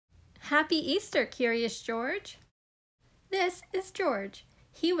Happy Easter, Curious George! This is George.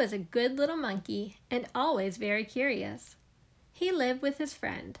 He was a good little monkey and always very curious. He lived with his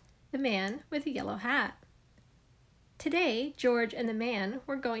friend, the man with the yellow hat. Today, George and the man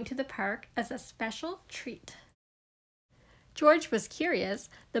were going to the park as a special treat. George was curious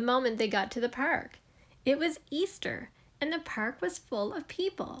the moment they got to the park. It was Easter, and the park was full of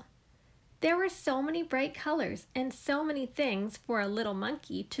people. There were so many bright colors and so many things for a little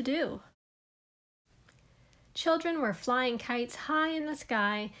monkey to do. Children were flying kites high in the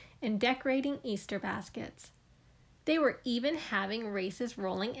sky and decorating Easter baskets. They were even having races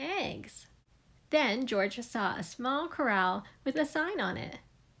rolling eggs. Then George saw a small corral with a sign on it.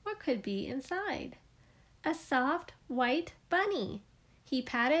 What could be inside? A soft, white bunny. He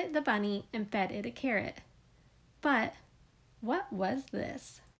patted the bunny and fed it a carrot. But what was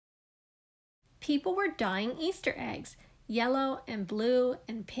this? People were dyeing Easter eggs, yellow and blue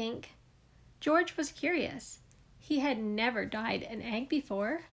and pink. George was curious. He had never dyed an egg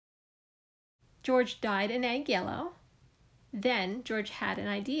before. George dyed an egg yellow. Then George had an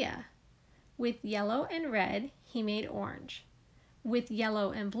idea. With yellow and red, he made orange. With yellow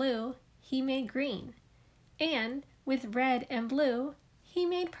and blue, he made green. And with red and blue, he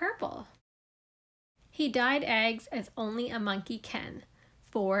made purple. He dyed eggs as only a monkey can,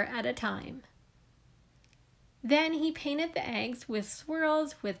 4 at a time. Then he painted the eggs with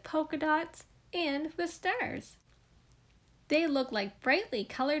swirls, with polka dots, and with stars. They looked like brightly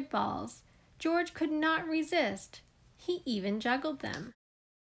colored balls. George could not resist. He even juggled them.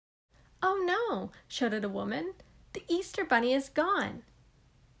 "Oh no," shouted a woman. "The Easter bunny is gone."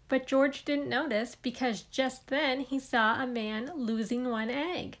 But George didn't notice because just then he saw a man losing one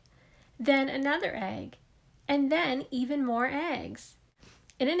egg, then another egg, and then even more eggs.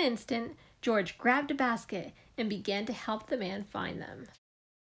 In an instant, George grabbed a basket and began to help the man find them.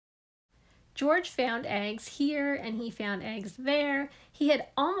 George found eggs here and he found eggs there. He had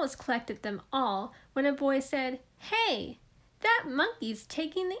almost collected them all when a boy said, "Hey, that monkey's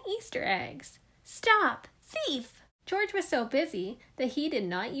taking the Easter eggs. Stop, thief!" George was so busy that he did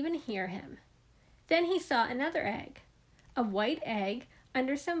not even hear him. Then he saw another egg, a white egg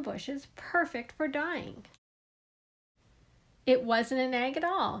under some bushes, perfect for dyeing. It wasn't an egg at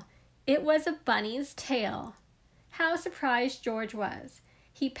all. It was a bunny's tail. How surprised George was.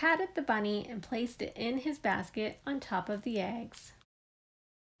 He patted the bunny and placed it in his basket on top of the eggs.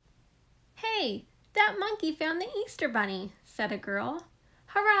 "Hey, that monkey found the Easter bunny," said a girl.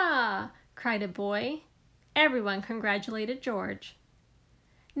 "Hurrah!" cried a boy. Everyone congratulated George.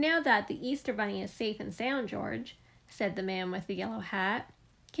 "Now that the Easter bunny is safe and sound, George," said the man with the yellow hat,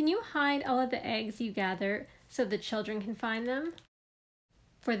 "can you hide all of the eggs you gathered so the children can find them?"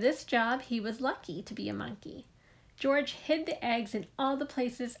 For this job, he was lucky to be a monkey. George hid the eggs in all the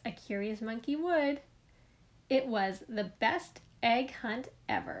places a curious monkey would. It was the best egg hunt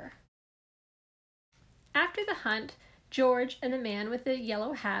ever. After the hunt, George and the man with the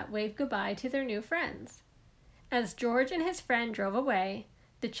yellow hat waved goodbye to their new friends. As George and his friend drove away,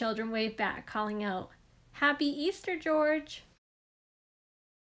 the children waved back, calling out, "Happy Easter, George!"